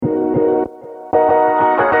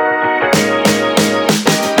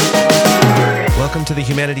to the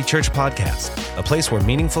Humanity Church podcast, a place where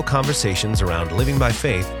meaningful conversations around living by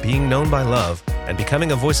faith, being known by love, and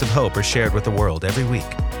becoming a voice of hope are shared with the world every week.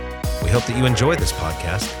 We hope that you enjoy this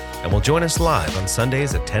podcast and will join us live on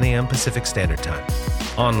Sundays at 10 a.m. Pacific Standard Time,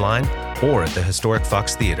 online or at the historic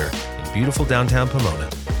Fox Theater in beautiful downtown Pomona.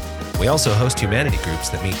 We also host humanity groups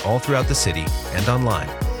that meet all throughout the city and online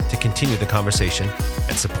to continue the conversation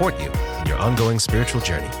and support you in your ongoing spiritual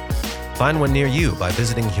journey. Find one near you by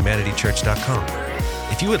visiting humanitychurch.com.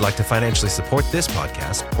 If you would like to financially support this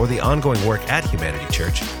podcast or the ongoing work at Humanity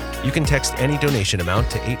Church, you can text any donation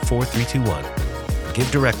amount to 84321 and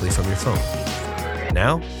give directly from your phone.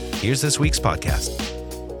 Now, here's this week's podcast.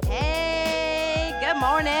 Hey, good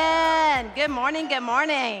morning. Good morning, good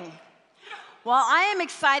morning. Well, I am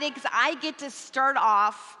excited because I get to start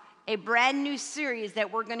off a brand new series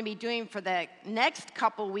that we're going to be doing for the next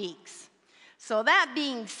couple weeks. So that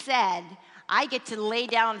being said, I get to lay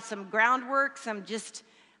down some groundwork, some just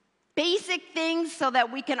basic things so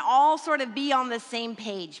that we can all sort of be on the same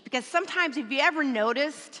page. Because sometimes, have you ever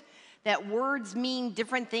noticed that words mean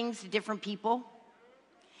different things to different people?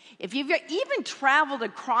 If you've even traveled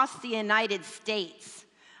across the United States,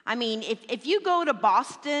 I mean, if you go to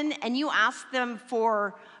Boston and you ask them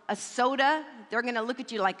for a soda, they're going to look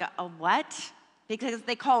at you like, a what? Because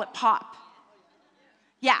they call it pop.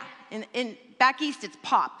 Yeah, in back east, it's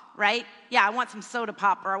pop, right? Yeah, I want some soda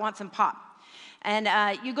pop or I want some pop. And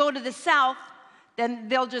you go to the south, then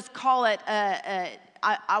they'll just call it,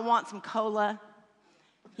 I want some cola.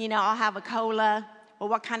 You know, I'll have a cola. Well,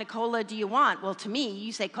 what kind of cola do you want? Well, to me,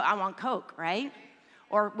 you say, I want Coke, right?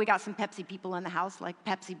 Or we got some Pepsi people in the house, like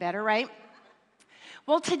Pepsi better, right?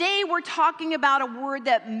 Well, today we're talking about a word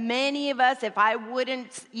that many of us, if I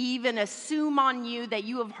wouldn't even assume on you, that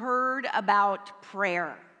you have heard about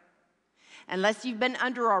prayer. Unless you've been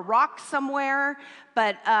under a rock somewhere,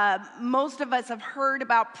 but most of us have heard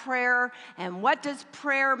about prayer. And what does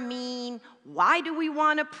prayer mean? Why do we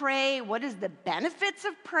want to pray? What is the benefits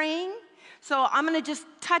of praying? So I'm going to just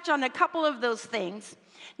touch on a couple of those things.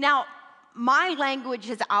 Now, my language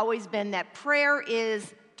has always been that prayer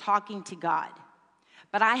is talking to God.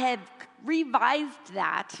 But I have revised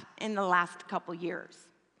that in the last couple years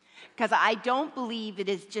because I don't believe it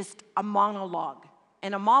is just a monologue.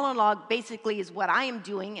 And a monologue basically is what I am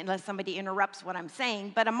doing, unless somebody interrupts what I'm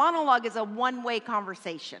saying. But a monologue is a one-way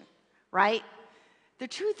conversation, right? The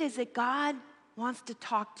truth is that God wants to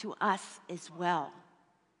talk to us as well.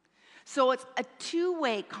 So it's a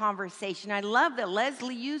two-way conversation. I love that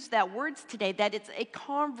Leslie used that words today, that it's a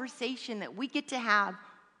conversation that we get to have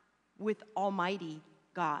with Almighty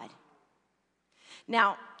God.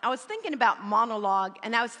 Now, I was thinking about monologue,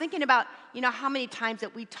 and I was thinking about, how many times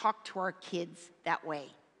that we talk to our kids that way.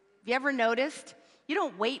 Have you ever noticed? You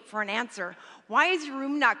don't wait for an answer. Why is your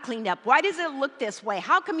room not cleaned up? Why does it look this way?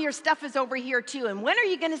 How come your stuff is over here too? And when are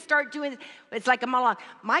you going to start doing it? It's like a monologue.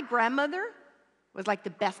 My grandmother was like the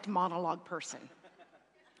best monologue person.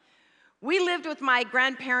 We lived with my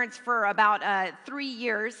grandparents for about 3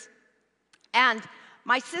 years, and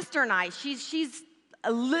my sister and I, she's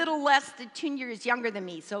a little less than 2 years younger than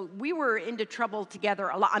me, so we were into trouble together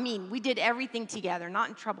a lot. I mean, we did everything together, not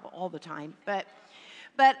in trouble all the time, but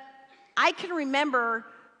I can remember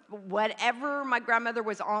whatever my grandmother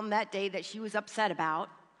was on that day that she was upset about.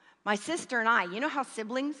 My sister and I, you know how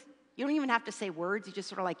siblings, you don't even have to say words, you just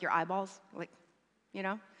sort of like your eyeballs, like,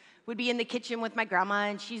 would be in the kitchen with my grandma,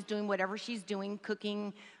 and she's doing whatever she's doing,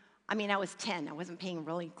 cooking. I mean, I was 10. I wasn't paying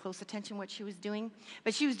really close attention to what she was doing,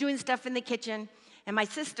 but she was doing stuff in the kitchen. And my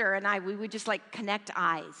sister and I, we would just like connect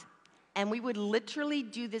eyes. And we would literally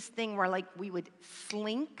do this thing where like we would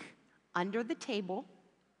slink under the table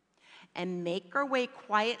and make our way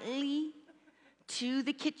quietly to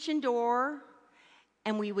the kitchen door.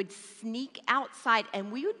 And we would sneak outside,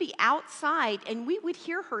 and we would be outside, and we would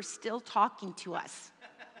hear her still talking to us.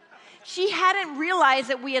 She hadn't realized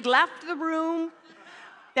that we had left the room,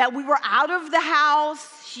 that we were out of the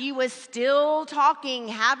house. She was still talking,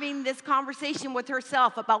 having this conversation with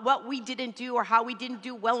herself about what we didn't do or how we didn't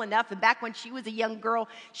do well enough. And back when she was a young girl,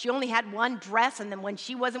 she only had one dress. And then when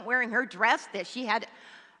she wasn't wearing her dress, that she had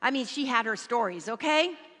her stories,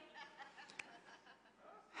 okay?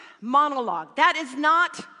 Monologue. That is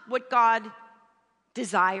not what God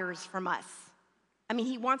desires from us. I mean,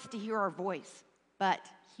 he wants to hear our voice, but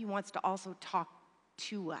he wants to also talk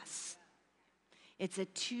to us. It's a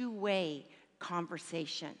two-way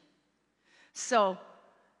conversation. So,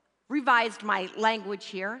 revised my language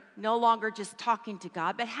here, no longer just talking to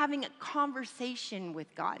God, but having a conversation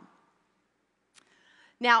with God.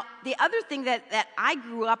 Now, the other thing that I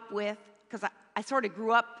grew up with, because I sort of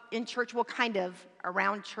grew up in church, well, kind of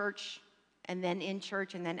around church and then in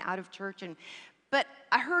church, and then out of church. But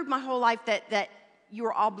I heard my whole life that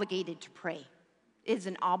you're obligated to pray. It is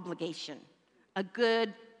an obligation. A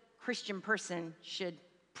good Christian person should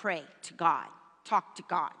pray to God, talk to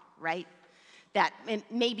God, right? That and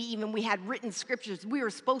maybe even we had written scriptures. We were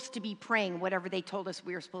supposed to be praying whatever they told us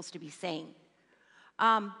we were supposed to be saying.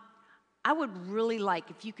 I would really like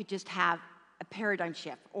if you could just have a paradigm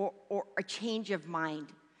shift or a change of mind.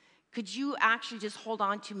 Could you actually just hold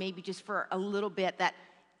on to maybe just for a little bit that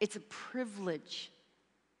it's a privilege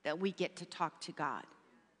that we get to talk to God,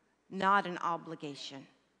 not an obligation.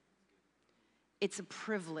 It's a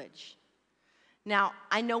privilege. Now,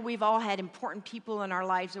 I know we've all had important people in our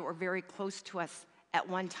lives that were very close to us at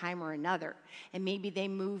one time or another, and maybe they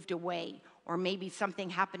moved away, or maybe something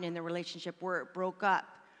happened in the relationship where it broke up,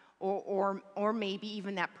 or maybe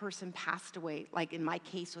even that person passed away, like in my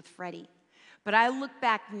case with Freddie. But I look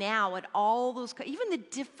back now at all those, even the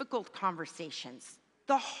difficult conversations,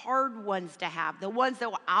 the hard ones to have, the ones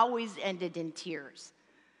that always ended in tears.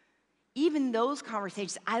 Even those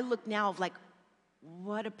conversations, I look now of like,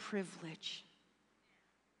 what a privilege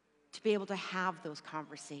to be able to have those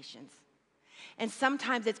conversations. And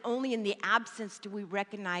sometimes it's only in the absence do we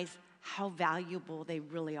recognize how valuable they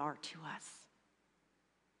really are to us.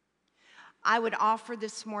 I would offer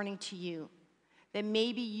this morning to you that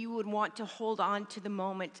maybe you would want to hold on to the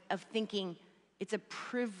moment of thinking it's a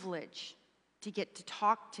privilege to get to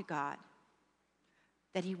talk to God,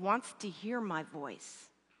 that He wants to hear my voice,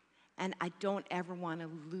 and I don't ever want to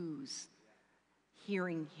lose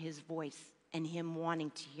hearing His voice and Him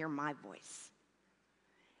wanting to hear my voice.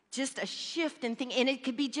 Just a shift in thinking, and it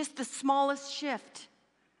could be just the smallest shift,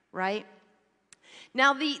 right?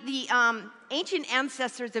 Now, the ancient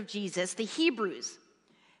ancestors of Jesus, the Hebrews,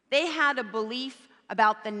 they had a belief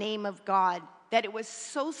about the name of God that it was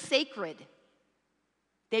so sacred,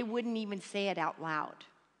 they wouldn't even say it out loud.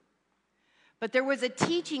 But there was a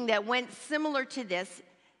teaching that went similar to this,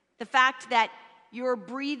 the fact that your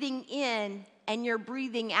breathing in and your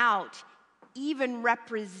breathing out even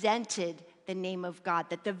represented the name of God,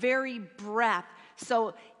 that the very breath,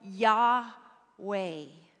 so Yahweh,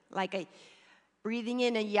 like a breathing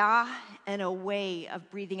in a Yah and a way of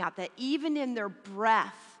breathing out, that even in their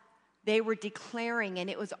breath, they were declaring, and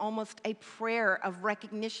it was almost a prayer of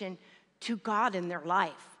recognition to God in their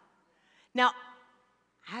life. Now,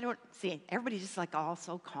 I don't see, everybody's just like all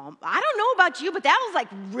so calm. I don't know about you, but that was like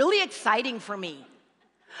really exciting for me.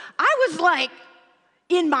 I was like,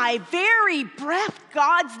 in my very breath,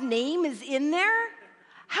 God's name is in there.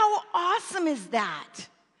 How awesome is that?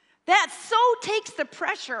 That so takes the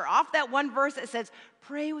pressure off that one verse that says,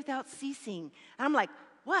 pray without ceasing. And I'm like,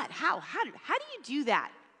 what? How do you do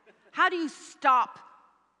that? How do you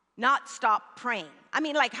not stop praying? I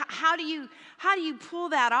mean, like, how do you pull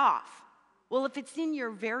that off? Well, if it's in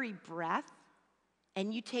your very breath,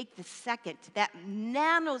 and you take the second, that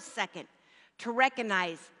nanosecond, to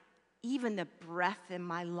recognize even the breath in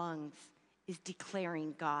my lungs is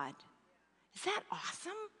declaring God. Is that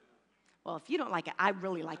awesome? Well, if you don't like it, I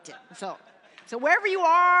really liked it. So wherever you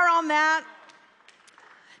are on that.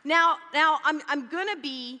 Now I'm gonna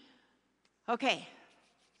be, okay.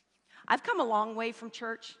 I've come a long way from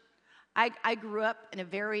church. I grew up in a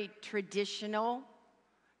very traditional,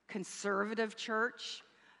 conservative church.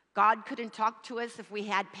 God couldn't talk to us if we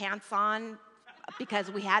had pants on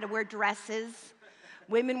because we had to wear dresses.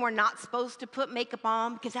 Women were not supposed to put makeup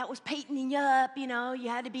on because that was painting you up, you know, you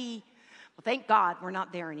had to be. Well, thank God we're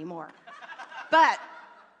not there anymore. But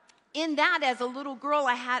in that, as a little girl,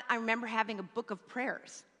 I remember having a book of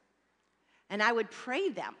prayers, and I would pray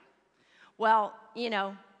them. Well, you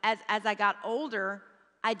know, as I got older,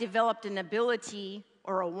 I developed an ability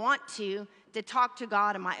or a want to talk to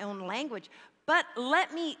God in my own language. But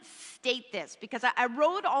let me state this, because I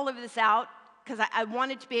wrote all of this out because I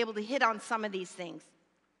wanted to be able to hit on some of these things.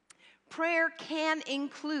 Prayer can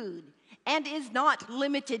include and is not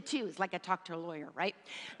limited to, it's like I talked to a lawyer, right?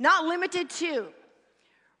 Not limited to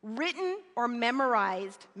written or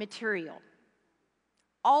memorized material,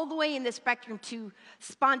 all the way in the spectrum to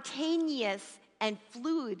spontaneous and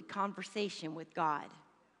fluid conversation with God.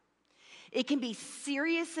 It can be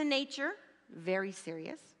serious in nature, very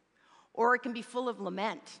serious, or it can be full of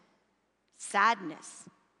lament, sadness,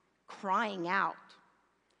 crying out.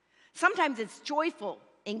 Sometimes it's joyful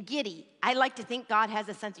and giddy. I like to think God has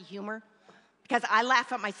a sense of humor because I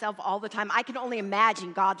laugh at myself all the time. I can only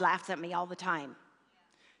imagine God laughs at me all the time.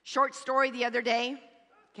 Short story the other day.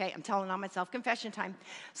 Okay, I'm telling on myself, confession time.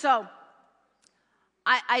 So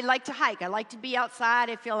I like to hike. I like to be outside.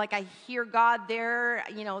 I feel like I hear God there.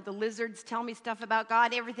 You know, the lizards tell me stuff about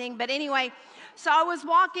God, everything. But anyway, so I was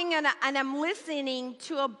walking and I'm listening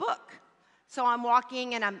to a book. So I'm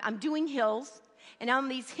walking and I'm doing hills. And on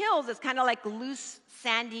these hills, it's kind of like loose,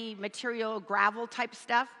 sandy material, gravel type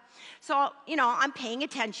stuff. So, you know, I'm paying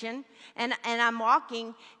attention and I'm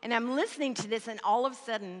walking and I'm listening to this. And all of a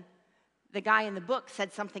sudden, the guy in the book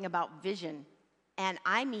said something about vision. And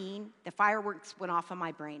I mean, the fireworks went off in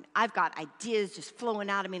my brain. I've got ideas just flowing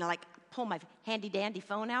out of me. And I like pull my handy-dandy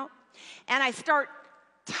phone out. And I start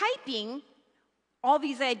typing all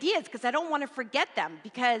these ideas because I don't want to forget them.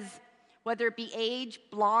 Because whether it be age,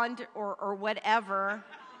 blonde, or whatever,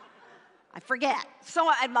 I forget. So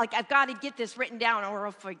I'm like, I've got to get this written down or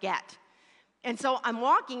I'll forget. And so I'm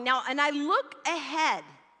walking now, and I look ahead.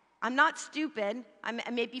 I'm not stupid.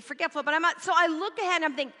 I may be forgetful, but I'm not. So I look ahead, and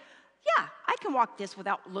I'm thinking, yeah, I can walk this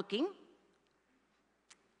without looking.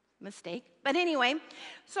 Mistake. But anyway,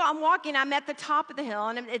 so I'm walking. I'm at the top of the hill,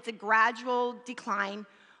 and it's a gradual decline.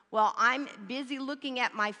 Well, I'm busy looking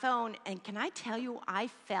at my phone, and can I tell you, I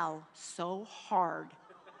fell so hard.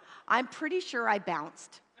 I'm pretty sure I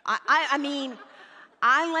bounced. I mean,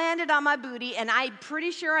 I landed on my booty, and I'm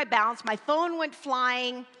pretty sure I bounced. My phone went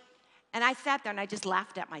flying, and I sat there, and I just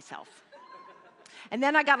laughed at myself. And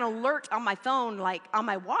then I got an alert on my phone, like on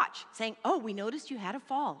my watch, saying, oh, we noticed you had a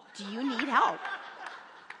fall. Do you need help?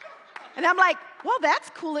 And I'm like, well, that's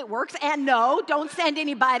cool, it works. And no, don't send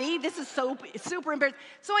anybody. This is so super embarrassing.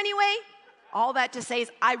 So anyway, all that to say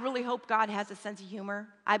is I really hope God has a sense of humor.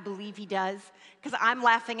 I believe he does, because I'm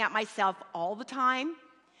laughing at myself all the time.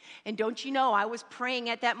 And don't you know, I was praying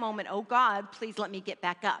at that moment, oh, God, please let me get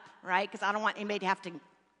back up, right? Because I don't want anybody to have to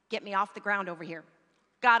get me off the ground over here.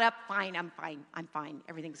 Got up, fine, I'm fine,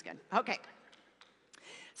 everything's good. Okay.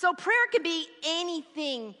 So prayer can be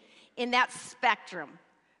anything in that spectrum,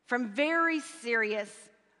 from very serious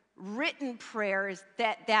written prayers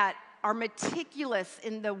that are meticulous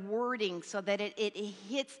in the wording so that it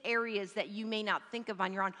hits areas that you may not think of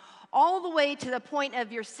on your own, all the way to the point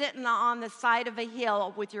of you're sitting on the side of a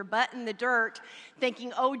hill with your butt in the dirt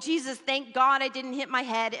thinking, oh, Jesus, thank God I didn't hit my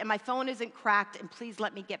head and my phone isn't cracked, and please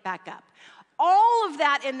let me get back up. All of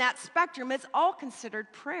that in that spectrum is all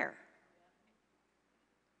considered prayer.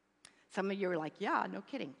 Some of you are like, yeah, no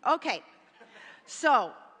kidding. Okay,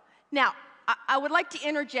 so now I would like to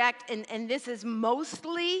interject, and this is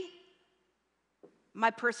mostly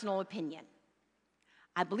my personal opinion.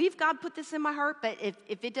 I believe God put this in my heart, but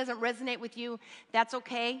if it doesn't resonate with you, that's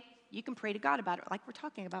okay. You can pray to God about it, like we're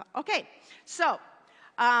talking about. Okay, so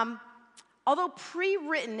although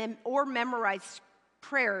pre-written or memorized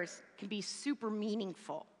prayers can be super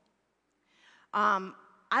meaningful,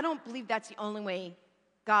 I don't believe that's the only way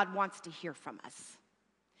God wants to hear from us.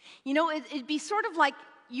 You know, it'd be sort of like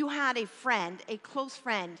you had a friend, a close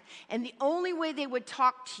friend, and the only way they would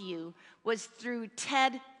talk to you was through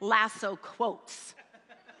Ted Lasso quotes.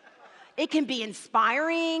 It can be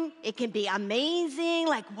inspiring, it can be amazing,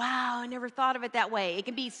 like, wow, I never thought of it that way. It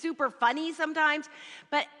can be super funny sometimes,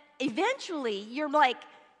 but eventually you're like,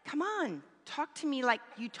 come on, talk to me like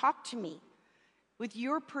you talk to me, with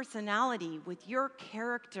your personality, with your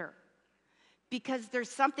character. Because there's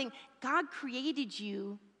something, God created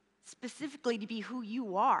you specifically to be who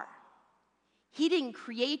you are. He didn't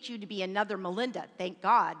create you to be another Melinda, thank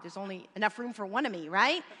God. There's only enough room for one of me,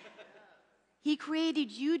 right? He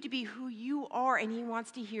created you to be who you are, and he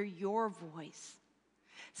wants to hear your voice.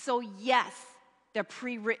 So yes, the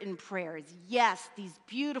pre-written prayers, yes, these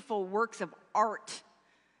beautiful works of art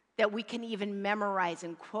that we can even memorize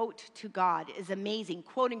and quote to God is amazing,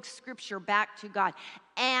 quoting scripture back to God.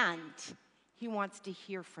 And he wants to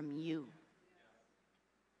hear from you.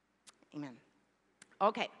 Amen.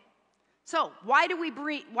 Okay. So, why do we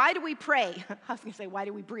breathe? Why do we pray? I was going to say, why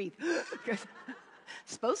do we breathe?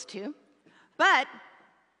 Supposed to. But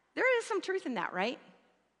there is some truth in that, right?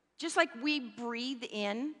 Just like we breathe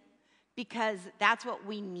in because that's what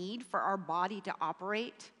we need for our body to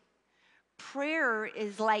operate, prayer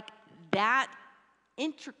is like that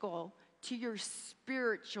integral to your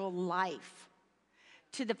spiritual life,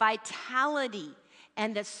 to the vitality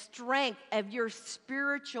and the strength of your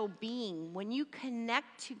spiritual being. When you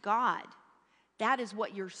connect to God, that is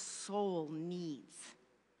what your soul needs.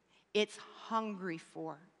 It's hungry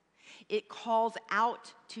for. It calls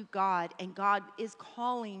out to God, and God is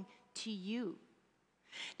calling to you.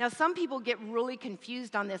 Now, some people get really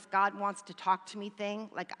confused on this God wants to talk to me thing.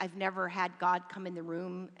 Like, I've never had God come in the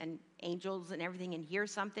room and angels and everything and hear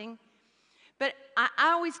something. But I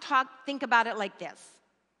always think about it like this.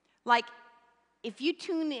 Like, if you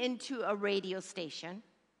tune into a radio station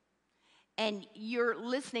and you're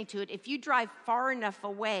listening to it, if you drive far enough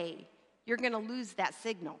away, you're going to lose that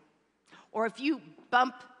signal. Or if you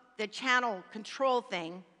bump the channel control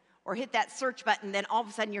thing or hit that search button, then all of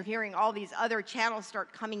a sudden you're hearing all these other channels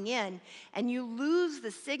start coming in, and you lose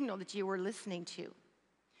the signal that you were listening to.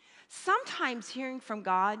 Sometimes hearing from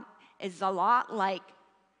God is a lot like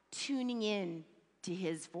tuning in to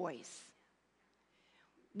his voice.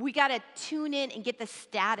 We got to tune in and get the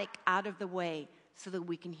static out of the way so that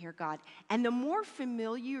we can hear God. And the more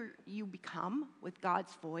familiar you become with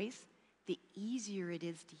God's voice, the easier it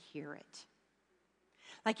is to hear it.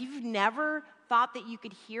 Like, if you've never thought that you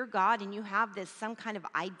could hear God and you have some kind of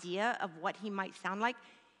idea of what he might sound like,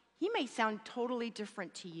 he may sound totally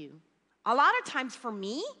different to you. A lot of times for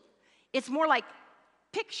me, it's more like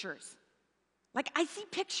pictures. Like, I see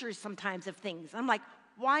pictures sometimes of things. I'm like,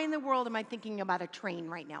 why in the world am I thinking about a train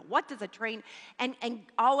right now? What does a train, and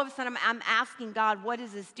all of a sudden I'm asking God, what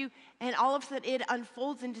does this do? And all of a sudden it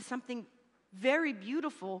unfolds into something very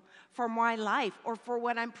beautiful for my life or for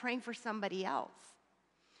when I'm praying for somebody else.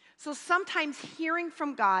 So sometimes hearing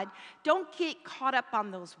from God, don't get caught up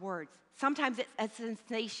on those words. Sometimes it's a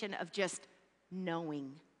sensation of just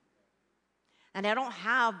knowing. And I don't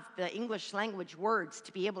have the English language words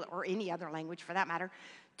to be able to, or any other language for that matter,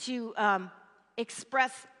 to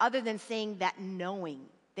express other than saying that knowing,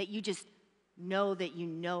 that you just know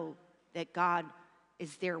that God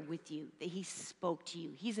is there with you, that he spoke to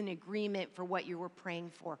you. He's in agreement for what you were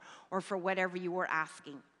praying for or for whatever you were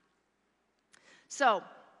asking. So,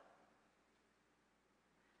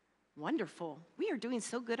 wonderful. We are doing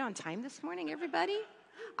so good on time this morning, everybody.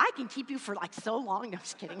 I can keep you for like so long. No, I'm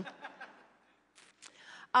just kidding.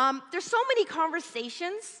 There's so many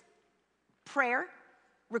conversations, prayer,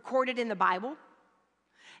 recorded in the Bible.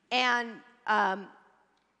 And, well,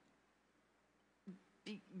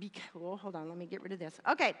 hold on, let me get rid of this.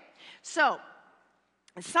 Okay, so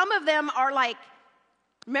some of them are like,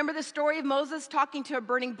 remember the story of Moses talking to a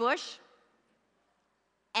burning bush?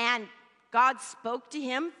 And God spoke to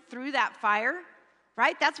him through that fire,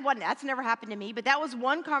 right? That's never happened to me, but that was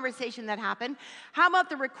one conversation that happened. How about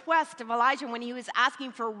the request of Elijah when he was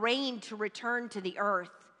asking for rain to return to the earth?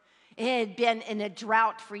 It had been in a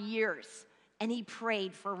drought for years, and he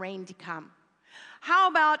prayed for rain to come. How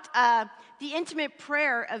about the intimate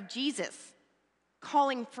prayer of Jesus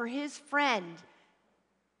calling for his friend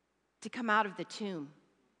to come out of the tomb?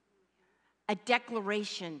 A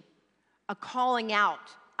declaration, a calling out,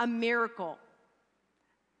 a miracle.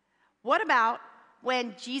 What about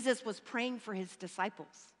when Jesus was praying for his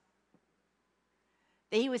disciples?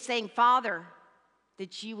 That he was saying, Father,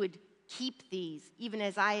 that you would keep these even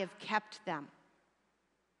as I have kept them,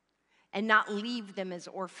 and not leave them as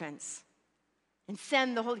orphans, and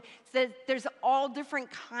send the Holy. So there's all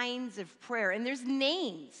different kinds of prayer, and there's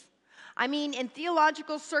names. I mean, in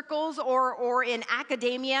theological circles or in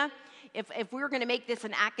academia, if we were going to make this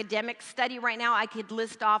an academic study right now, I could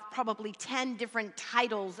list off probably 10 different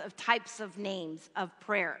titles of types of names of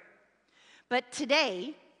prayer. But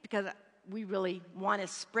today, because we really want to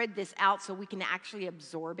spread this out so we can actually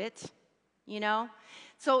absorb it, you know?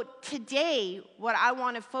 So today, what I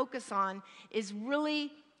want to focus on is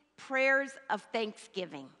really prayers of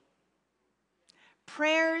thanksgiving.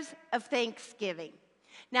 Prayers of thanksgiving.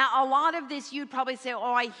 Now, a lot of this, you'd probably say,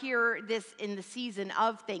 oh, I hear this in the season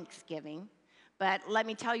of Thanksgiving. But let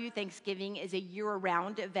me tell you, Thanksgiving is a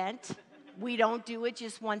year-round event. We don't do it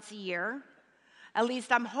just once a year. At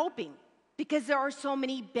least I'm hoping, because there are so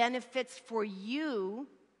many benefits for you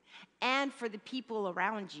and for the people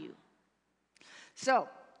around you. So,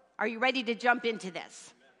 are you ready to jump into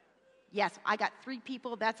this? Yes, I got 3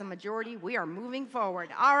 people. That's a majority. We are moving forward.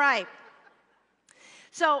 All right.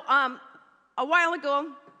 So, a while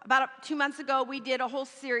ago, about 2 months ago, we did a whole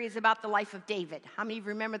series about the life of David. How many of you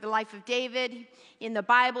remember the life of David? In the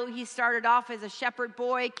Bible, he started off as a shepherd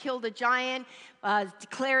boy, killed a giant,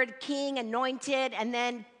 declared king, anointed, and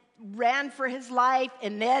then ran for his life,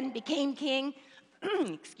 and then became king.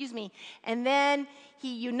 Excuse me. And then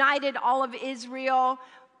he united all of Israel.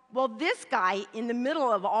 Well, this guy, in the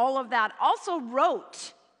middle of all of that, also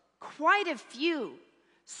wrote quite a few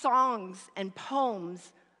songs and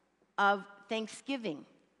poems of thanksgiving,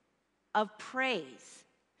 of praise.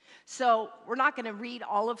 So we're not going to read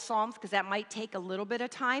all of Psalms because that might take a little bit of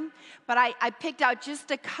time, but I picked out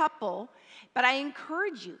just a couple. But I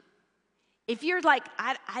encourage you, if you're like,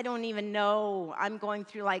 I don't even know, I'm going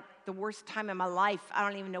through like the worst time in my life, I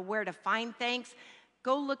don't even know where to find thanks,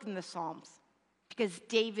 go look in the Psalms, because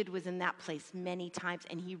David was in that place many times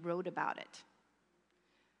and he wrote about it.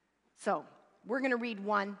 So we're going to read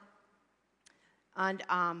one. And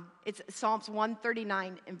it's Psalms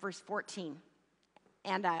 139 in verse 14.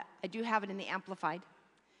 And I do have it in the Amplified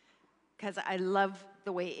because I love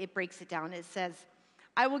the way it breaks it down. It says,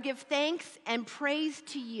 I will give thanks and praise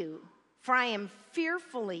to you, for I am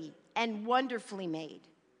fearfully and wonderfully made.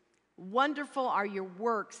 Wonderful are your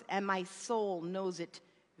works, and my soul knows it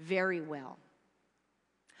very well.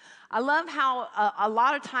 I love how a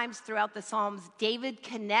lot of times throughout the Psalms, David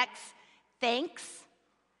connects thanks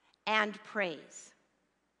and praise.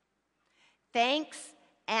 Thanks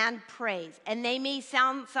and praise. And they may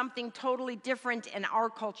sound something totally different in our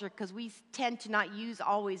culture because we tend to not use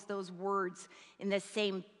always those words in the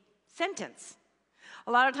same sentence.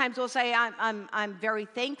 A lot of times we'll say, I'm very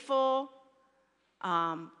thankful.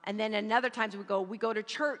 And then another times we go to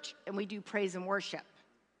church and we do praise and worship.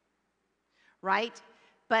 Right?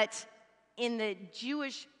 But in the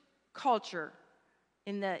Jewish culture,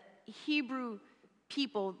 in the Hebrew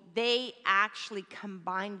people, they actually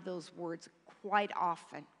combined those words quite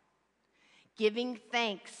often. Giving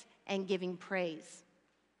thanks and giving praise.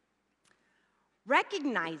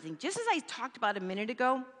 Recognizing, just as I talked about a minute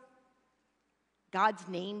ago, God's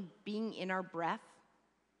name being in our breath.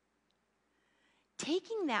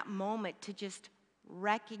 Taking that moment to just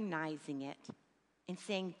recognizing it and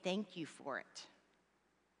saying thank you for it.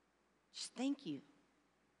 Just thank you.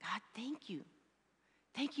 God, thank you.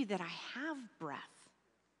 Thank you that I have breath.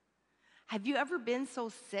 Have you ever been so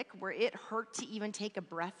sick where it hurt to even take a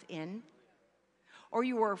breath in? Or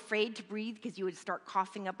you were afraid to breathe because you would start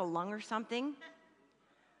coughing up a lung or something?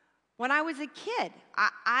 When I was a kid,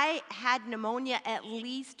 I had pneumonia at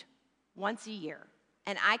least once a year.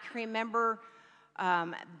 And I can remember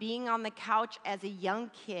being on the couch as a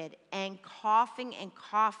young kid and coughing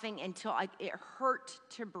until it hurt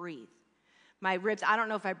to breathe. My ribs, I don't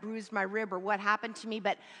know if I bruised my rib or what happened to me,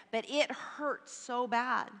 but it hurt so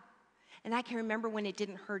bad. And I can remember when it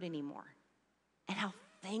didn't hurt anymore and how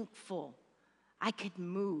thankful I could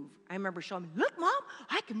move. I remember showing me, look, Mom,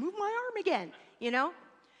 I can move my arm again, you know?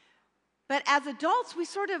 But as adults, we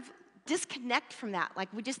sort of disconnect from that, like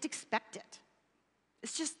we just expect it.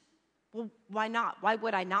 It's just, well, why not? Why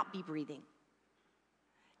would I not be breathing?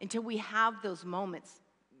 Until we have those moments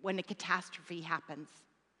when a catastrophe happens.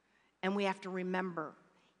 And we have to remember,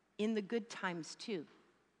 in the good times too,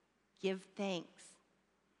 give thanks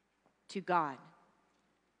to God.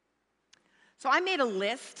 So I made a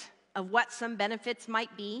list of what some benefits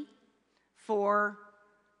might be for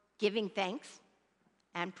giving thanks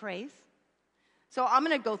and praise. So I'm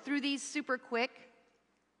going to go through these super quick.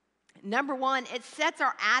 Number one, it sets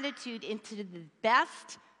our attitude into the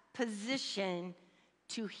best position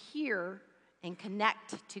to hear and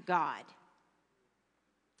connect to God.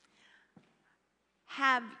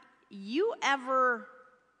 Have you ever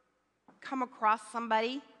come across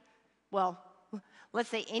somebody? Well, let's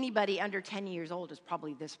say anybody under 10 years old is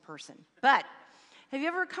probably this person. But have you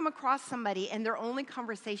ever come across somebody and their only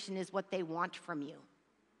conversation is what they want from you?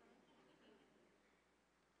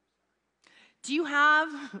 Do you have,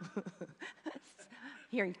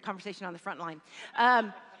 hearing conversation on the front line,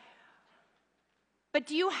 but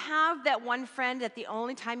do you have that one friend that the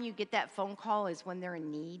only time you get that phone call is when they're in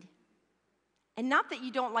need? And not that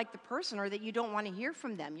you don't like the person or that you don't want to hear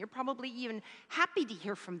from them. You're probably even happy to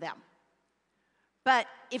hear from them. But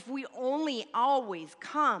if we only always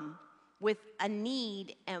come with a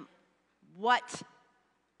need and what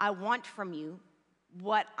I want from you,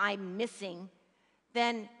 what I'm missing,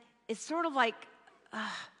 then it's sort of like,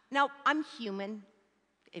 now I'm human.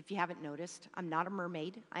 If you haven't noticed, I'm not a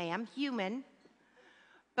mermaid. I am human.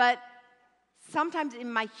 But sometimes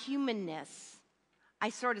in my humanness, I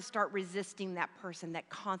sort of start resisting that person that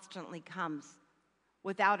constantly comes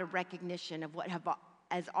without a recognition of what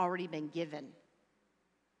has already been given.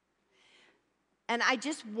 And I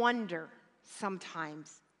just wonder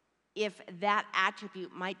sometimes if that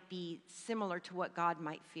attribute might be similar to what God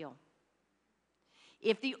might feel.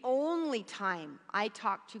 If the only time I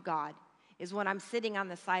talk to God is when I'm sitting on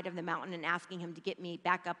the side of the mountain and asking him to get me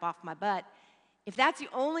back up off my butt, if that's the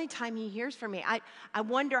only time he hears from me, I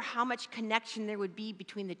wonder how much connection there would be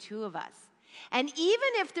between the two of us. And even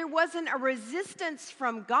if there wasn't a resistance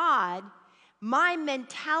from God, my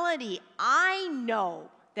mentality, I know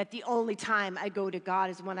that the only time I go to God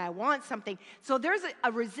is when I want something. So there's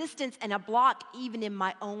a resistance and a block even in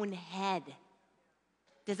my own head.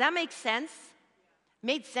 Does that make sense?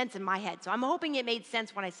 Made sense in my head, so I'm hoping it made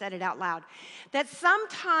sense when I said it out loud. That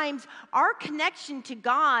sometimes our connection to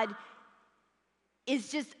God is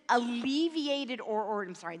just alleviated, or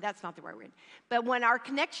I'm sorry, that's not the right word. But when our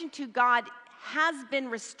connection to God has been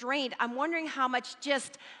restrained, I'm wondering how much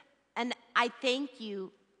just an I thank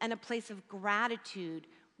you and a place of gratitude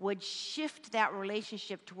would shift that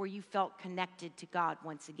relationship to where you felt connected to God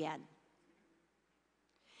once again.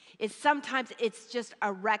 Sometimes it's just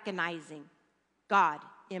a recognizing God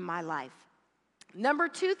in my life. Number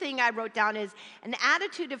 2 thing I wrote down is an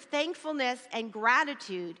attitude of thankfulness and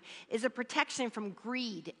gratitude is a protection from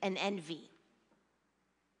greed and envy.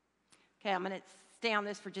 Okay, I'm going to stay on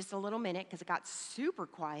this for just a little minute because it got super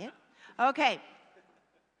quiet. Okay.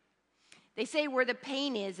 They say where the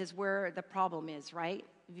pain is where the problem is, right?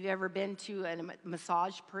 Have you ever been to a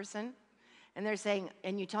massage person? And they're saying,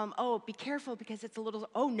 and you tell them, oh, be careful because it's a little,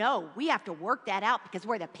 oh no, we have to work that out because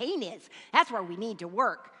where the pain is, that's where we need to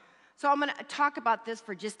work. So I'm going to talk about this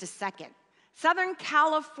for just a second. Southern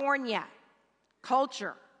California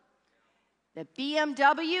culture. The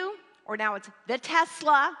BMW, or now it's the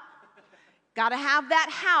Tesla, got to have that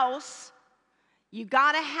house. You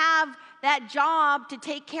got to have that job to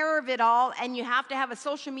take care of it all, and you have to have a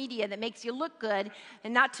social media that makes you look good,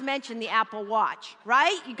 and not to mention the Apple Watch,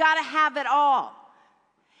 right? You got to have it all.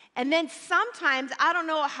 And then sometimes, I don't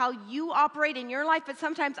know how you operate in your life, but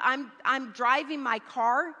sometimes I'm driving my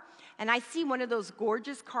car, and I see one of those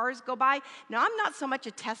gorgeous cars go by. Now, I'm not so much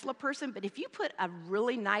a Tesla person, but if you put a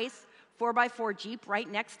really nice 4x4 Jeep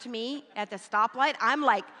right next to me at the stoplight, I'm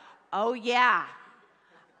like, oh yeah,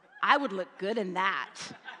 I would look good in that.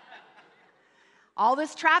 All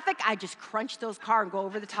this traffic, I just crunch those cars and go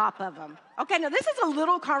over the top of them. Okay, now this is a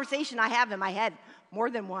little conversation I have in my head more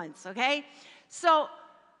than once, okay? So,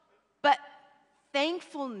 but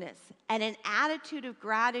thankfulness and an attitude of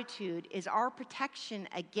gratitude is our protection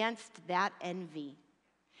against that envy.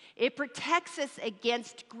 It protects us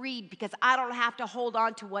against greed because I don't have to hold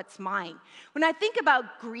on to what's mine. When I think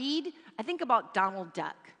about greed, I think about Donald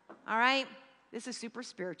Duck, all right? This is super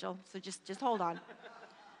spiritual, so just hold on.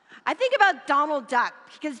 I think about Donald Duck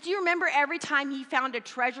because do you remember every time he found a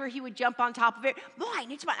treasure, he would jump on top of it?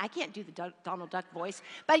 Mine, it's mine. I can't do the Donald Duck voice,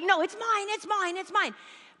 but you know, it's mine, it's mine, it's mine.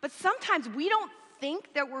 But sometimes we don't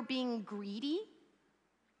think that we're being greedy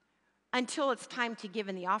until it's time to give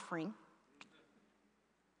in the offering.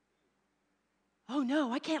 Oh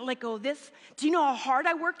no, I can't let go of this. Do you know how hard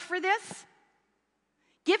I worked for this?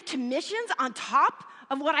 Give to missions on top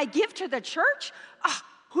of what I give to the church?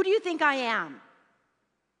 Who do you think I am?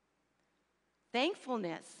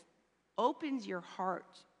 Thankfulness opens your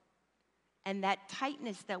heart, and that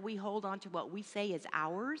tightness that we hold on to what we say is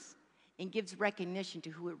ours and gives recognition to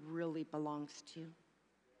who it really belongs to.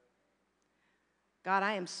 God,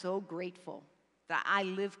 I am so grateful that I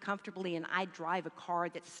live comfortably and I drive a car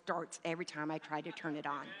that starts every time I try to turn it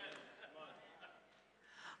on.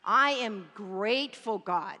 I am grateful,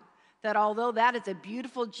 God, that although that is a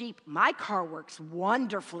beautiful Jeep, my car works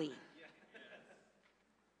wonderfully.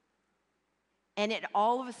 And it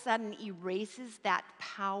all of a sudden erases that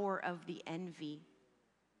power of the envy.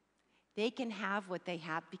 They can have what they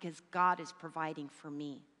have because God is providing for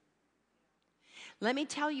me. Let me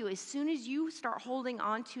tell you, as soon as you start holding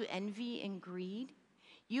on to envy and greed,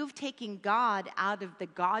 you've taken God out of the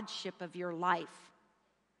godship of your life.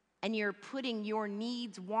 And you're putting your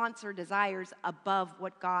needs, wants, or desires above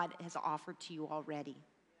what God has offered to you already.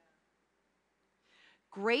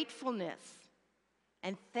 Gratefulness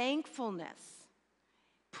and thankfulness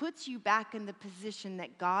puts you back in the position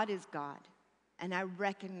that God is God. And I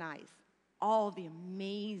recognize all the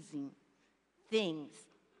amazing things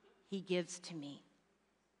He gives to me.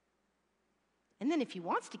 And then if He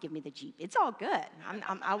wants to give me the Jeep, it's all good.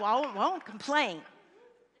 I won't complain.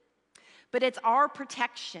 But it's our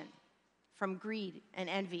protection from greed and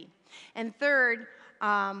envy. And third,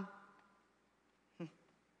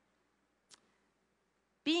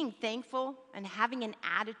 being thankful and having an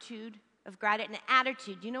attitude of gratitude. An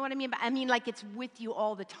attitude, do you know what I mean? I mean like it's with you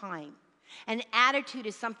all the time. An attitude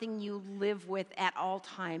is something you live with at all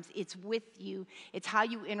times. It's with you. It's how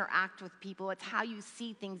you interact with people. It's how you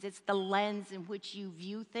see things. It's the lens in which you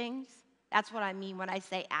view things. That's what I mean when I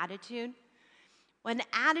say attitude. An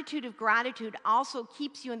attitude of gratitude also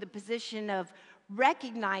keeps you in the position of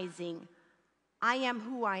recognizing, I am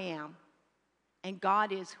who I am, and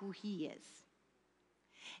God is who He is.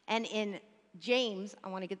 And in James, I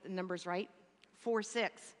want to get the numbers right, 4:6,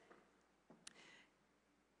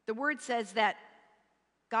 the word says that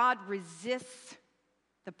God resists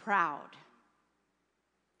the proud,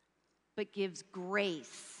 but gives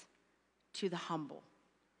grace to the humble.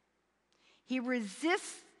 He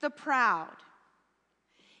resists the proud.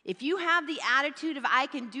 If you have the attitude of I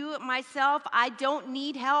can do it myself, I don't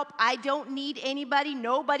need help, I don't need anybody,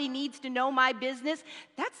 nobody needs to know my business,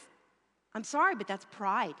 I'm sorry, but that's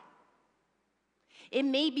pride. It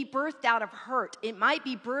may be birthed out of hurt. It might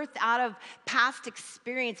be birthed out of past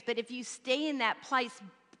experience. But if you stay in that place,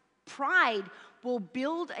 pride will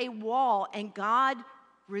build a wall, and God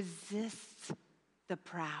resists the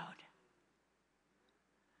proud.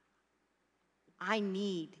 I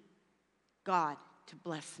need God to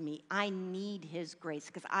bless me. I need His grace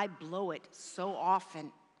because I blow it so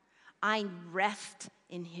often. I rest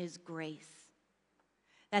in His grace.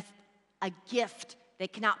 That's a gift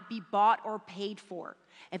that cannot be bought or paid for.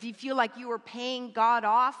 If you feel like you are paying God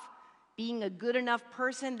off, being a good enough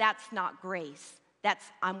person, that's not grace. That's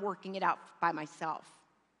I'm working it out by myself.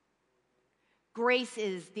 Grace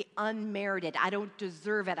is the unmerited. I don't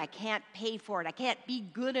deserve it. I can't pay for it. I can't be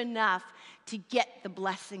good enough to get the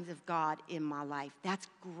blessings of God in my life. That's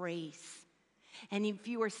grace. And if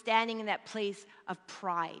you are standing in that place of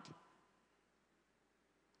pride,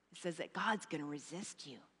 it says that God's going to resist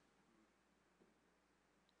you.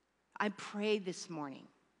 I prayed this morning.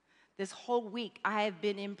 This whole week, I have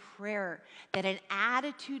been in prayer that an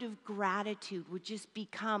attitude of gratitude would just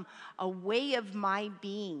become a way of my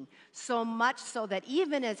being, so much so that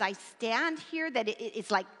even as I stand here, that it's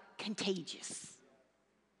like contagious.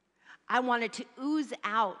 I want it to ooze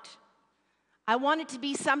out. I want it to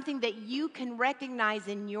be something that you can recognize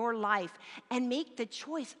in your life and make the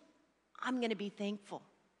choice, I'm going to be thankful.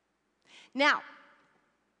 Now,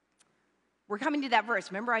 we're coming to that verse.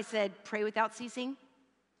 Remember I said pray without ceasing?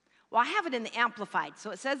 Well, I have it in the Amplified,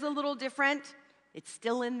 so it says a little different. It's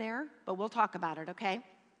still in there, but we'll talk about it, okay?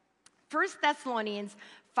 1 Thessalonians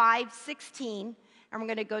 5:16, and we're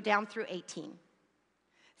going to go down through 18. It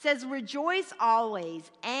says, rejoice always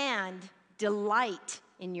and delight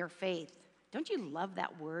in your faith. Don't you love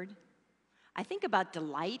that word? I think about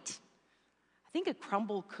delight. I think of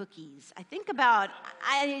crumble cookies. I think about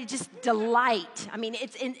just delight. I mean,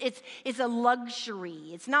 it's a luxury.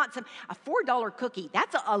 It's not a $4 cookie.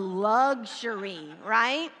 That's a luxury,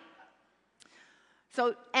 right?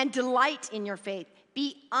 So, and delight in your faith.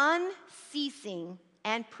 Be unceasing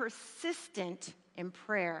and persistent in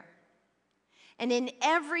prayer. And in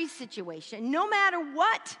every situation, no matter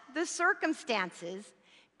what the circumstances,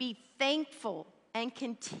 be thankful and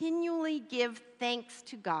continually give thanks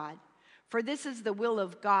to God. For this is the will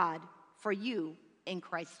of God for you in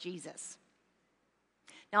Christ Jesus.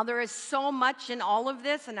 Now, there is so much in all of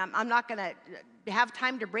this, and I'm not going to have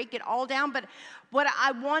time to break it all down, but what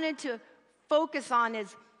I wanted to focus on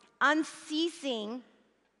is unceasing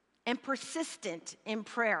and persistent in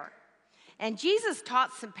prayer. And Jesus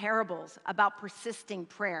taught some parables about persisting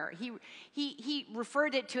prayer. He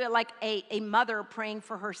referred it to it like a mother praying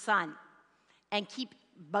for her son and keep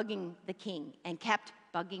bugging the king and kept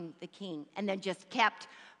bugging the king, and then just kept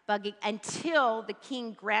bugging until the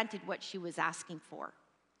king granted what she was asking for.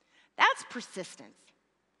 That's persistence.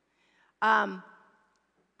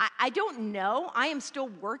 I don't know. I am still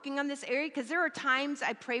working on this area because there are times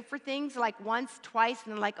I pray for things like once, twice,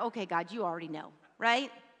 and I'm like, okay, God, you already know,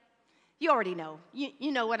 right? You already know.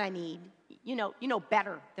 You know what I need. You know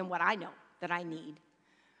better than what I know that I need.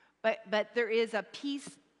 But there is a piece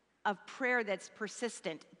of prayer that's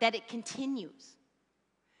persistent, that it continues.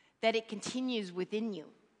 That it continues within you.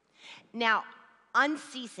 Now,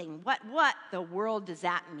 unceasing, what the world does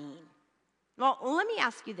that mean? Well, let me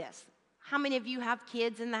ask you this. How many of you have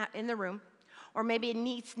kids in the room? Or maybe a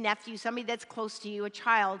niece, nephew, somebody that's close to you, a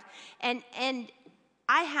child. And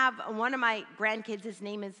I have one of my grandkids, his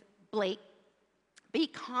name is Blake, but he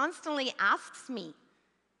constantly asks me,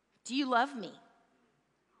 do you love me?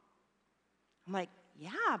 I'm like,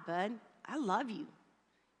 yeah, bud, I love you.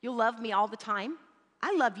 You'll love me all the time?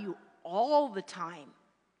 I love you all the time.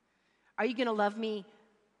 Are you going to love me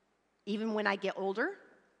even when I get older?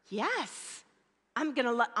 Yes. I'm going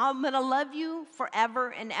to love you forever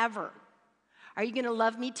and ever. Are you going to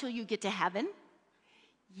love me till you get to heaven?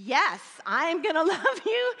 Yes, I'm going to love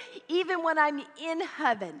you even when I'm in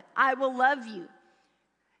heaven. I will love you.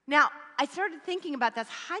 Now, I started thinking about this.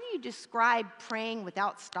 How do you describe praying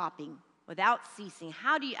without stopping, without ceasing?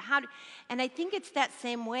 And I think it's that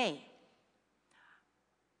same way.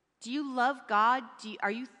 Do you love God?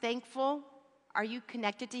 Are you thankful? Are you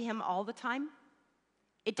connected to Him all the time?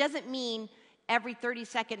 It doesn't mean every 30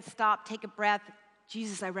 seconds stop, take a breath.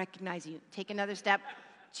 Jesus, I recognize you. Take another step.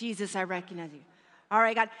 Jesus, I recognize you. All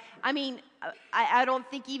right, God. I mean, I don't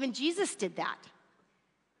think even Jesus did that.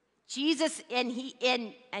 Jesus, and he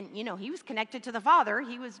was connected to the Father.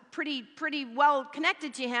 He was pretty well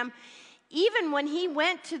connected to Him. Even when he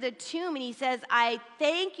went to the tomb and he says, I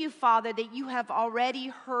thank you, Father, that you have already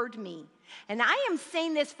heard me. And I am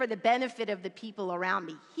saying this for the benefit of the people around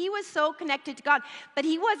me. He was so connected to God, but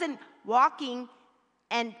he wasn't walking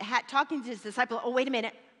talking to his disciple, oh, wait a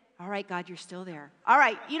minute. All right, God, you're still there. All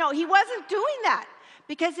right, he wasn't doing that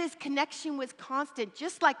because his connection was constant.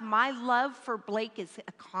 Just like my love for Blake is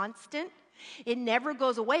a constant. It never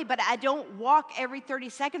goes away, but I don't walk every 30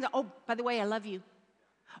 seconds. Oh, by the way, I love you.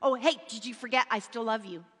 Oh, hey, did you forget? I still love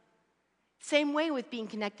you. Same way with being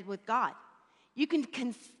connected with God. You can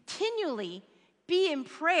continually be in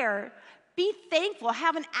prayer, be thankful,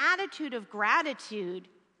 have an attitude of gratitude,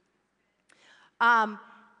 and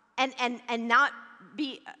not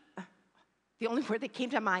be, the only word that came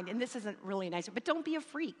to mind, and this isn't really nice, but don't be a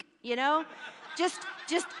freak, Just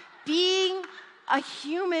being a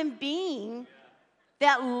human being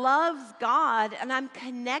that loves God, and I'm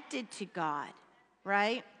connected to God,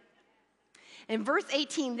 right? In verse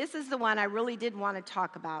 18, this is the one I really did want to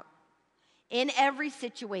talk about. In every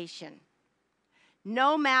situation,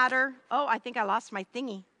 no matter, oh, I think I lost my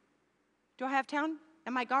thingy. Do I have town?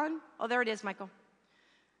 Am I gone? Oh, there it is, Michael.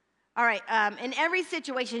 All right, in every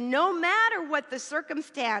situation, no matter what the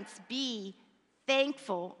circumstance, be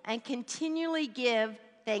thankful and continually give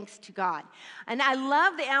thanks to God. And I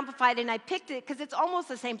love the Amplified, and I picked it because it's almost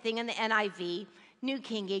the same thing in the NIV, New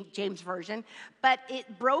King James Version, but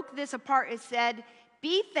it broke this apart. It said,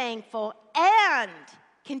 be thankful and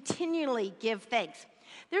continually give thanks.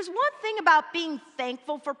 There's one thing about being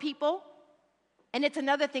thankful for people, and it's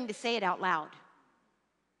another thing to say it out loud.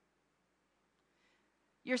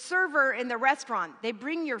 Your server in the restaurant, they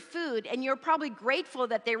bring your food, and you're probably grateful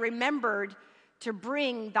that they remembered to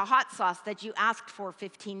bring the hot sauce that you asked for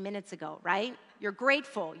 15 minutes ago, right? You're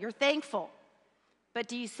grateful, you're thankful. But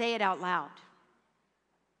do you say it out loud?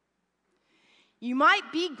 You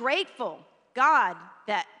might be grateful, God,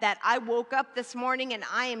 that I woke up this morning and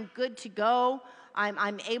I am good to go.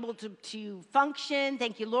 I'm able to function.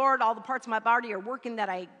 Thank you, Lord. All the parts of my body are working that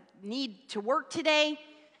I need to work today.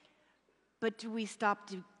 But do we stop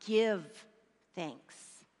to give thanks?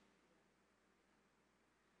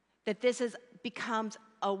 That this becomes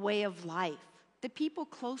a way of life. The people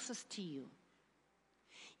closest to you.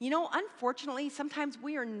 Unfortunately, sometimes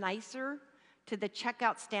we are nicer to the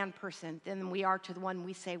checkout stand person than we are to the one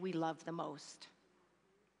we say we love the most.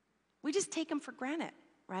 We just take them for granted,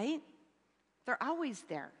 right? They're always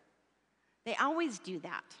there. They always do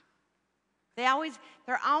that. They're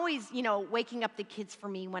always, waking up the kids for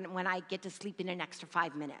me when I get to sleep in an extra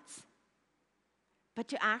 5 minutes. But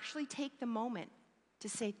to actually take the moment to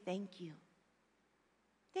say thank you.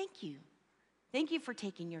 Thank you. Thank you for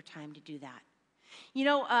taking your time to do that.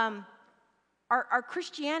 Our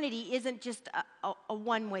Christianity isn't just a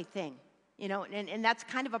one-way thing, and that's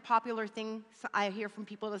kind of a popular thing I hear from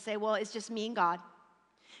people to say, well, it's just me and God.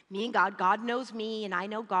 Me and God. God knows me, and I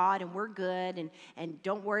know God, and we're good, and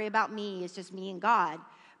don't worry about me. It's just me and God.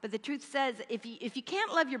 But the truth says, if you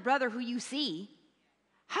can't love your brother who you see,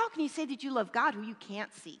 how can you say that you love God who you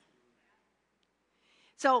can't see?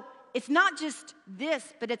 So it's not just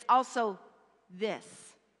this, but it's also this.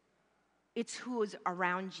 It's who is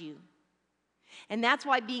around you. And that's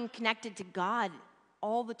why being connected to God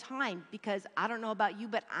all the time, because I don't know about you,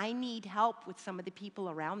 but I need help with some of the people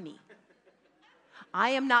around me.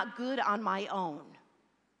 I am not good on my own.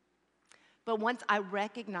 But once I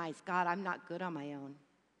recognize, God, I'm not good on my own.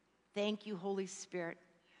 Thank you, Holy Spirit,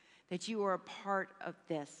 that you are a part of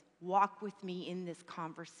this. Walk with me in this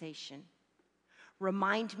conversation.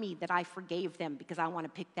 Remind me that I forgave them because I want to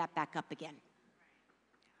pick that back up again.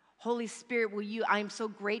 Holy Spirit, I am so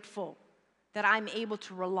grateful that I'm able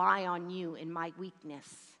to rely on you in my weakness.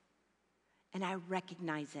 And I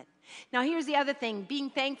recognize it. Now, here's the other thing. Being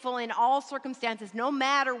thankful in all circumstances, no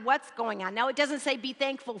matter what's going on. Now, it doesn't say be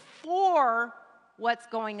thankful for what's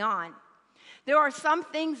going on. There are some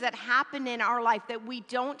things that happen in our life that we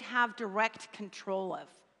don't have direct control of.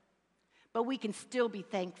 But we can still be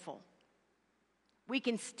thankful. We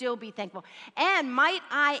can still be thankful. And might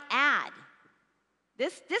I add,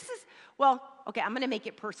 this is, okay, I'm going to make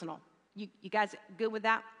it personal. You guys good with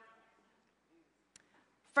that?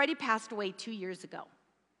 Freddie passed away 2 years ago.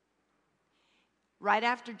 Right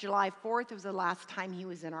after July 4th, it was the last time he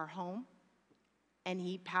was in our home, and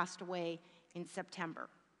he passed away in September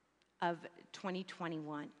of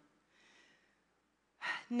 2021.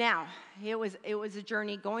 Now, it was a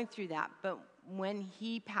journey going through that, but when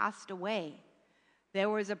he passed away, there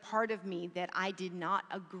was a part of me that I did not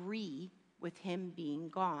agree with him being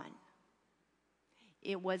gone.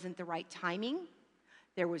 It wasn't the right timing.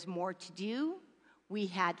 There was more to do. We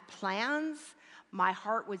had plans. My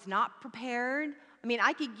heart was not prepared. I mean,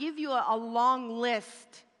 I could give you a long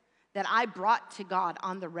list that I brought to God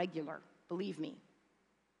on the regular, believe me.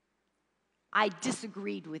 I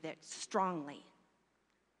disagreed with it strongly.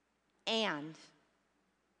 And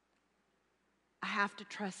have to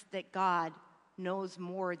trust that God knows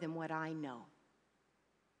more than what I know.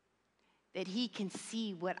 That he can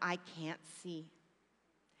see what I can't see.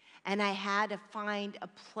 And I had to find a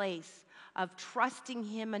place of trusting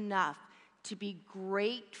him enough to be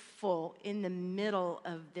grateful in the middle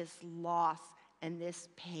of this loss and this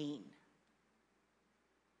pain.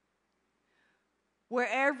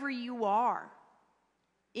 Wherever you are,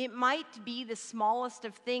 it might be the smallest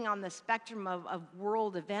of thing on the spectrum of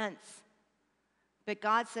world events, but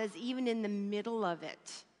God says even in the middle of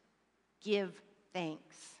it, give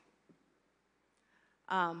thanks.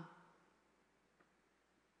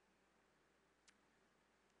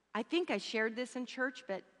 I think I shared this in church,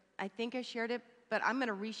 but I'm going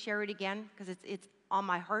to reshare it again because it's on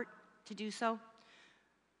my heart to do so.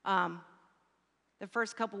 The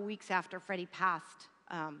first couple weeks after Freddie passed,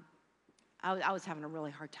 I was having a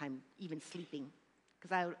really hard time even sleeping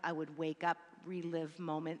because I would wake up, relive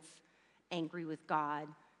moments, angry with God,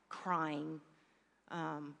 crying,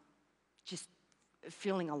 just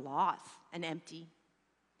feeling a loss and empty.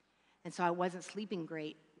 And so I wasn't sleeping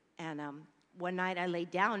great. And one night I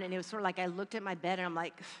laid down, and it was sort of like I looked at my bed, and I'm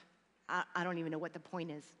like, I don't even know what the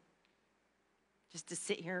point is. Just to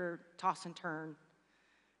sit here, toss and turn,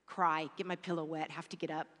 cry, get my pillow wet, have to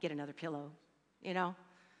get up, get another pillow, you know?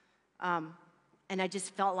 And I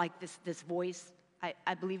just felt like this voice,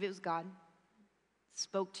 I believe it was God,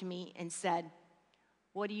 spoke to me and said,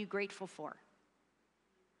 "What are you grateful for?"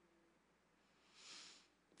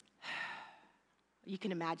 You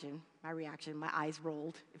can imagine my reaction. My eyes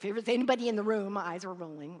rolled. If there was anybody in the room, my eyes were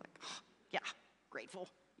rolling. Like, yeah, grateful.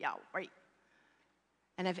 Yeah, right.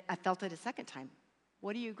 And I felt it a second time.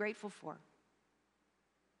 What are you grateful for?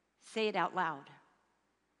 Say it out loud.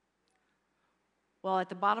 Well, at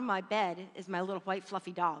the bottom of my bed is my little white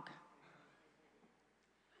fluffy dog.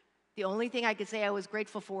 The only thing I could say I was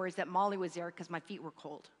grateful for is that Molly was there because my feet were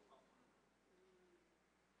cold.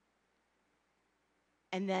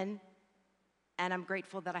 And I'm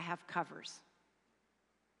grateful that I have covers.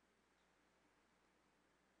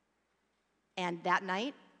 And that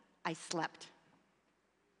night, I slept.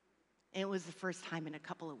 And it was the first time in a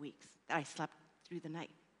couple of weeks that I slept through the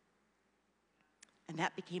night. And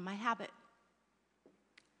that became my habit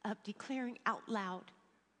of declaring out loud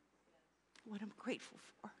what I'm grateful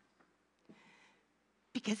for.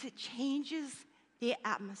 Because it changes the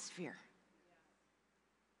atmosphere.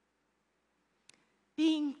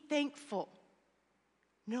 Being thankful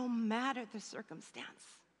no matter the circumstance.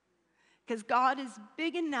 Because God is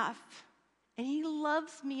big enough and he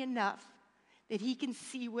loves me enough that he can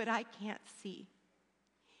see what I can't see.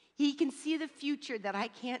 He can see the future that I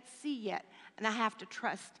can't see yet, and I have to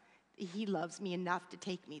trust that he loves me enough to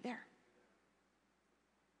take me there.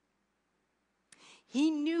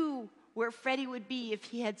 He knew where Freddie would be if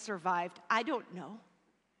he had survived. I don't know,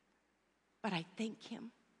 but I thank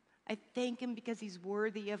him. I thank him because he's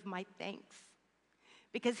worthy of my thanks.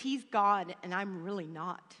 Because he's God and I'm really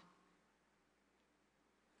not.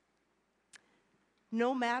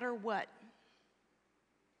 No matter what.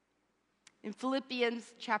 In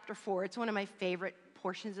Philippians chapter 4, it's one of my favorite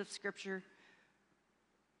portions of Scripture.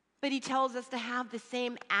 But he tells us to have the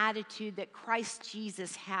same attitude that Christ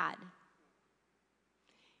Jesus had.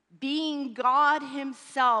 Being God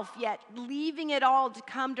himself, yet leaving it all to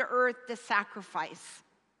come to earth to sacrifice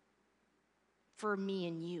for me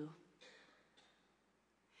and you.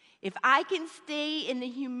 If I can stay in the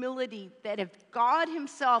humility that if God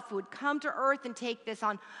himself would come to earth and take this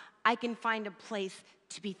on, I can find a place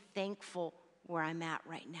to be thankful where I'm at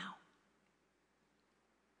right now.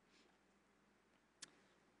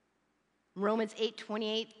 Romans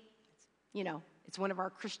 8:28, it's one of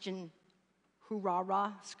our Christian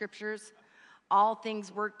hoorah scriptures. All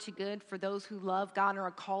things work to good for those who love God and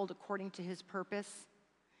are called according to his purpose.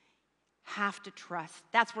 Have to trust.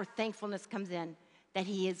 That's where thankfulness comes in, that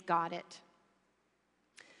he has got it.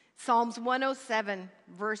 Psalms 107,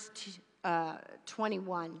 verse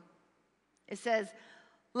 21. It says,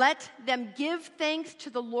 "Let them give thanks to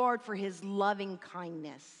the Lord for his loving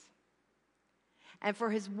kindness and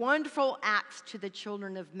for his wonderful acts to the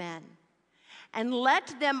children of men. And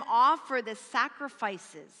let them offer the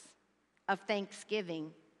sacrifices of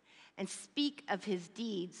thanksgiving and speak of his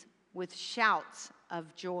deeds with shouts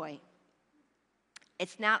of joy."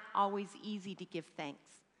 It's not always easy to give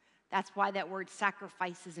thanks. That's why that word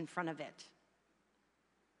sacrifice is in front of it.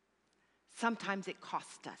 Sometimes it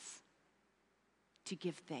costs us to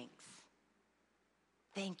give thanks.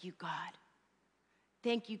 Thank you, God.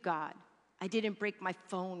 Thank you, God. I didn't break my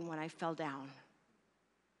phone when I fell down.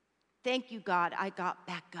 Thank you, God, I got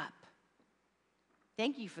back up.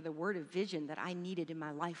 Thank you for the word of vision that I needed in my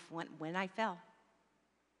life when I fell.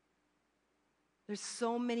 There's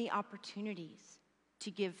so many opportunities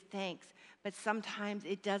to give thanks, but sometimes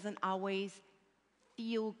it doesn't always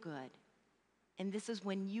feel good. And this is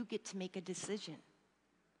when you get to make a decision.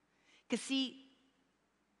 Because see,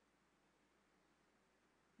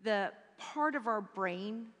 the part of our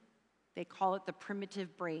brain, they call it the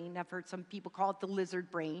primitive brain. I've heard some people call it the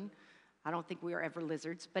lizard brain. I don't think we are ever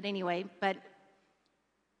lizards, but anyway, but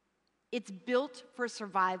it's built for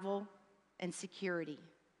survival and security.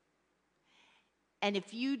 And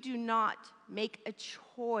if you do not make a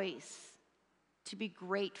choice to be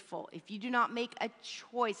grateful, if you do not make a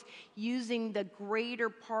choice using the greater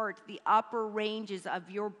part, the upper ranges of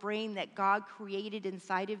your brain that God created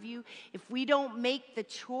inside of you, if we don't make the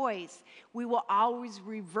choice, we will always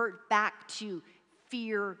revert back to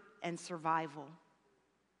fear and survival.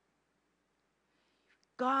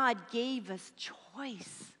 God gave us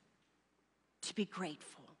choice to be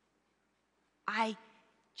grateful. I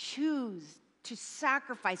choose to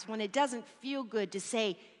sacrifice when it doesn't feel good to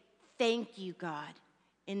say, thank you, God,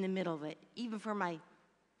 in the middle of it, even for my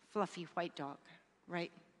fluffy white dog,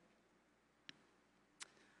 right?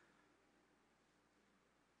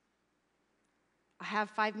 I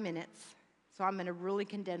have 5 minutes, so I'm going to really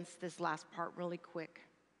condense this last part really quick.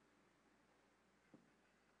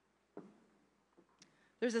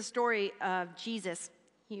 There's a story of Jesus.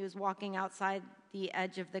 He was walking outside the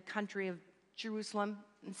edge of the country of Jerusalem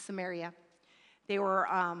and Samaria.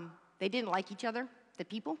 They didn't like each other, the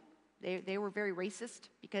people. They were very racist,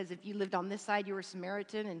 because if you lived on this side, you were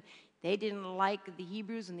Samaritan, and they didn't like the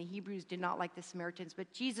Hebrews, and the Hebrews did not like the Samaritans.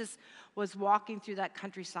 But Jesus was walking through that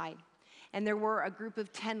countryside, and there were a group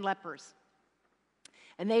of 10 lepers.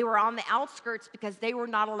 And they were on the outskirts because they were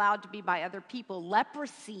not allowed to be by other people.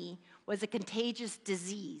 Leprosy was a contagious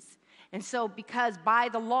disease. And so because by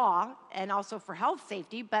the law, and also for health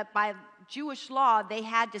safety, but by Jewish law, they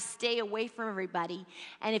had to stay away from everybody.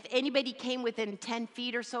 And if anybody came within 10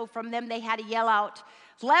 feet or so from them, they had to yell out,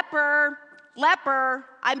 leper, leper,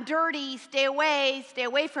 I'm dirty, stay away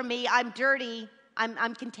from me, I'm dirty,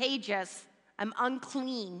 I'm contagious, I'm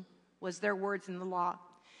unclean, was their words in the law.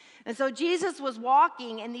 And so Jesus was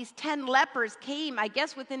walking, and these 10 lepers came, I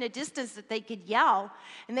guess within a distance that they could yell,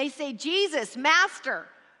 and they say, Jesus, Master,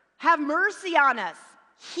 have mercy on us,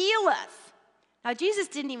 heal us. Now, Jesus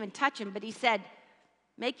didn't even touch him, but he said,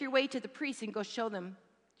 make your way to the priest and go show them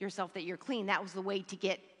yourself that you're clean. That was the way to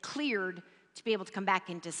get cleared to be able to come back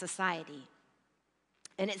into society.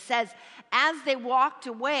 And it says, as they walked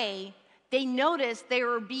away, they noticed they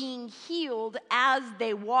were being healed as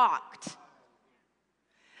they walked.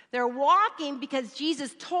 They're walking because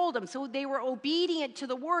Jesus told them. So they were obedient to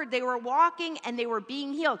the word. They were walking and they were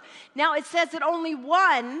being healed. Now it says that only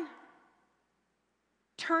one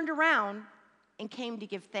turned around and came to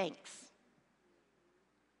give thanks.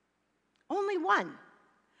 Only one.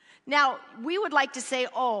 Now, we would like to say,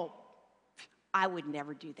 oh, I would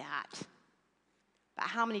never do that. But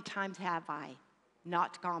how many times have I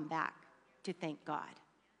not gone back to thank God?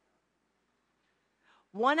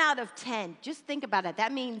 1 out of 10, just think about it.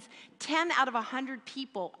 That means 10 out of 100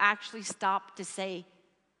 people actually stop to say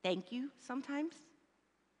thank you sometimes.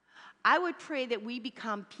 I would pray that we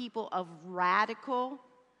become people of radical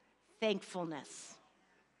thankfulness.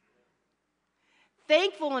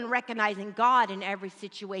 Thankful in recognizing God in every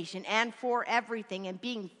situation and for everything and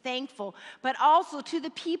being thankful, but also to the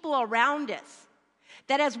people around us.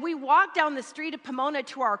 That as we walk down the street of Pomona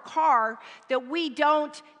to our car, that we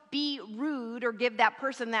don't be rude or give that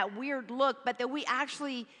person that weird look, but that we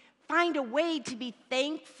actually find a way to be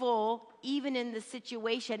thankful even in the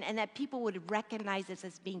situation, and that people would recognize us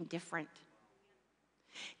as being different.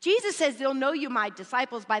 Jesus says, they'll know you, my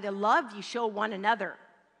disciples, by the love you show one another.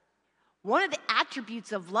 One of the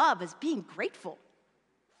attributes of love is being grateful,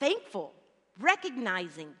 thankful,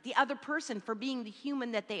 recognizing the other person for being the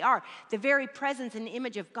human that they are, the very presence and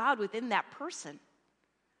image of God within that person.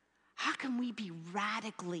 How can we be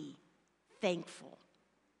radically thankful?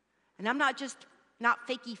 And I'm not just not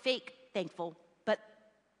fakey fake thankful, but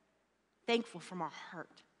thankful from our heart.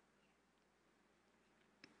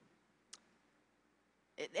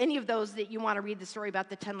 Any of those that you want to read the story about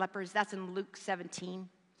the 10 lepers, that's in Luke 17.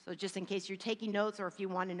 So just in case you're taking notes or if you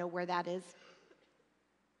want to know where that is.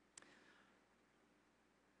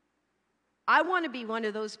 I want to be one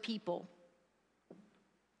of those people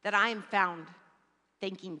that I am found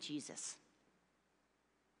thanking Jesus.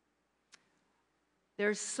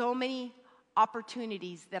 There's so many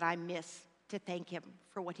opportunities that I miss to thank him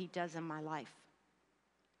for what he does in my life.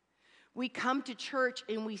 We come to church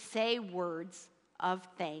and we say words of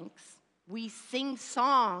thanks. We sing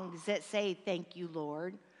songs that say, thank you,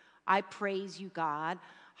 Lord. I praise you, God.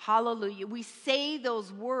 Hallelujah. We say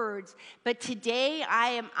those words, but today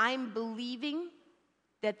I'm believing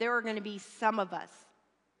that there are going to be some of us,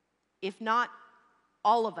 if not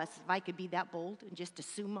all of us, if I could be that bold and just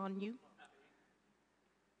assume on you,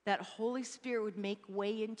 that Holy Spirit would make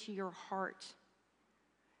way into your heart,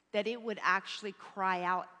 that it would actually cry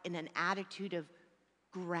out in an attitude of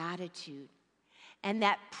gratitude. And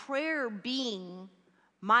that prayer being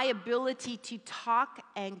my ability to talk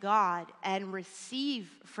and God and receive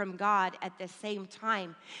from God at the same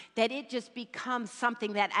time, that it just becomes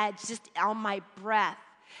something that adds just on my breath.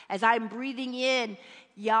 As I'm breathing in,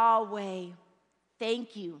 Yahweh,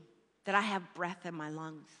 thank you that I have breath in my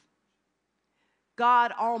lungs.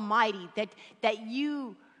 God Almighty, that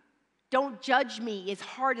you don't judge me as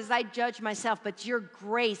hard as I judge myself, but your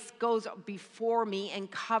grace goes before me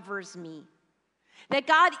and covers me. That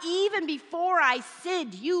God, even before I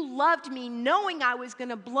sinned, you loved me knowing I was going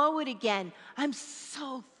to blow it again. I'm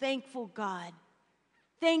so thankful, God.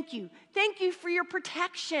 Thank you. Thank you for your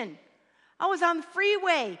protection. I was on the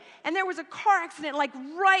freeway and there was a car accident like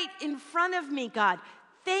right in front of me, God.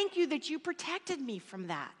 Thank you that you protected me from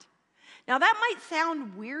that. Now that might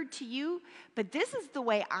sound weird to you, but this is the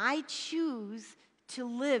way I choose to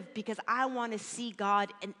live because I want to see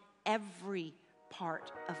God in every part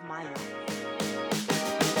of my life.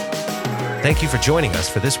 Thank you for joining us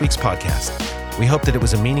for this week's podcast. We hope that it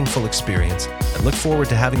was a meaningful experience and look forward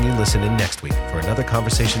to having you listen in next week for another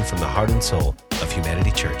conversation from the heart and soul of Humanity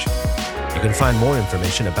Church. You can find more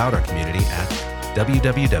information about our community at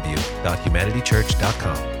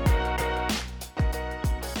www.humanitychurch.com.